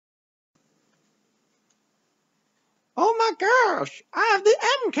my gosh, I have the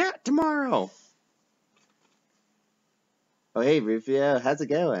MCAT tomorrow. Oh, hey, Rufio, how's it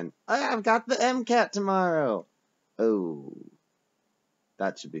going? I've got the MCAT tomorrow. Oh,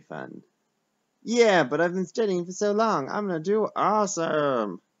 that should be fun. Yeah, but I've been studying for so long. I'm gonna do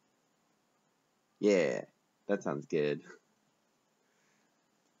awesome. Yeah, that sounds good.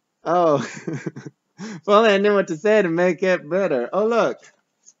 Oh, if only I knew what to say to make it better. Oh, look.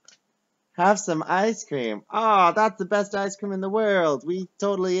 Have some ice cream. Oh, that's the best ice cream in the world. We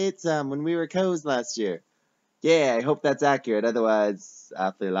totally ate some when we were co's last year. Yeah, I hope that's accurate. Otherwise,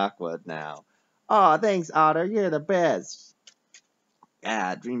 I feel awkward now. Oh, thanks, Otter. You're the best.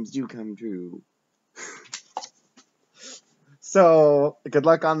 Yeah, dreams do come true. So, good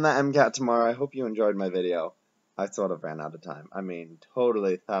luck on the MCAT tomorrow. I hope you enjoyed my video. I sort of ran out of time. I mean,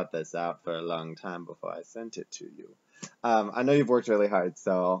 totally thought this out for a long time before I sent it to you. I know you've worked really hard,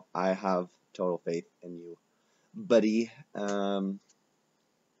 so I have total faith in you, buddy. Yeah,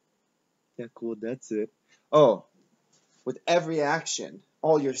 cool, that's it. Oh, with every action,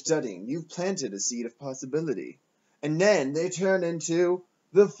 all your studying, you've planted a seed of possibility. And then they turn into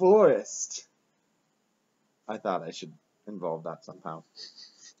the forest. I thought I should involve that somehow.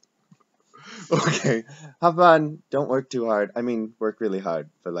 Okay, have fun. Don't work too hard. I mean, work really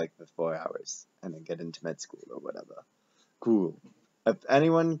hard for like the 4 hours and then get into med school or whatever. Cool. If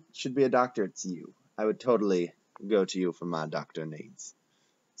anyone should be a doctor, it's you. I would totally go to you for my doctor needs.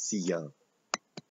 See ya.